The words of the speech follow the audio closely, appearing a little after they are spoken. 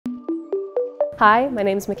Hi, my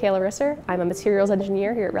name is Michaela Risser. I'm a materials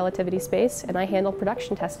engineer here at Relativity Space, and I handle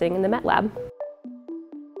production testing in the MET lab.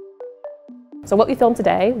 So what we filmed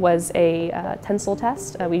today was a tensile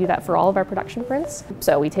test. We do that for all of our production prints.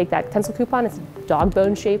 So we take that tensile coupon, it's dog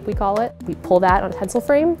bone shape we call it. We pull that on a tensile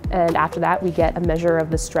frame, and after that we get a measure of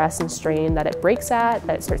the stress and strain that it breaks at,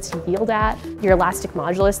 that it starts to yield at. Your elastic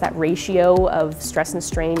modulus, that ratio of stress and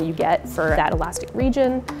strain you get for that elastic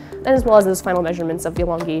region, and as well as those final measurements of the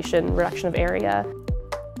elongation, reduction of area.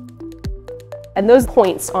 And those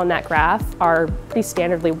points on that graph are pretty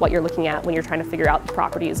standardly what you're looking at when you're trying to figure out the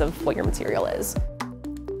properties of what your material is.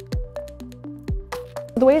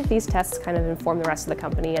 The way that these tests kind of inform the rest of the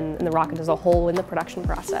company and the rocket as a whole in the production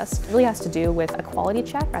process really has to do with a quality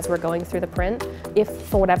check as we're going through the print. If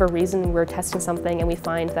for whatever reason we're testing something and we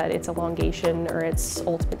find that its elongation or its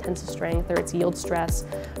ultimate tensile strength or its yield stress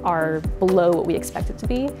are below what we expect it to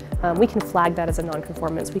be, we can flag that as a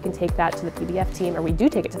non-conformance. We can take that to the PBF team, or we do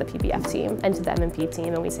take it to the PBF team and to the M&P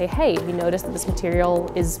team, and we say, hey, we noticed that this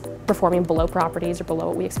material is performing below properties or below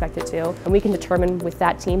what we expect it to. And we can determine with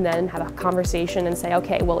that team then, have a conversation and say,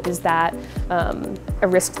 okay, well, is that a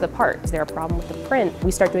risk to the part? Is there a problem with the print?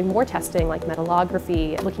 We start doing more testing like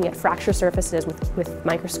metallography, looking at fracture surfaces with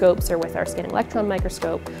microscopes or with our scanning electron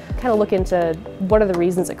microscope, kind of look into what are the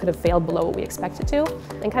reasons it could have failed below what we expect it to,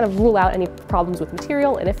 and kind of rule out any problems with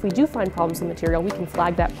material. And if we do find problems with material, we can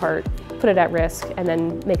flag that part, put it at risk, and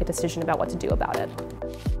then make a decision about what to do about it.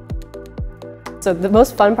 So the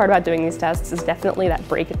most fun part about doing these tests is definitely that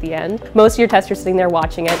break at the end. Most of your tests are sitting there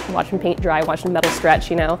watching it, watching paint dry, watching metal stretch,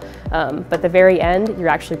 you know. But at the very end, you're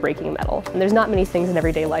actually breaking metal. And there's not many things in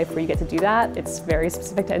everyday life where you get to do that. It's very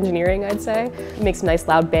specific to engineering, I'd say. It makes a nice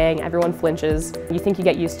loud bang, everyone flinches. You think you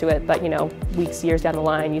get used to it, but you know, weeks, years down the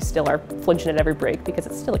line, you still are flinching at every break because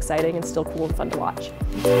it's still exciting and still cool and fun to watch.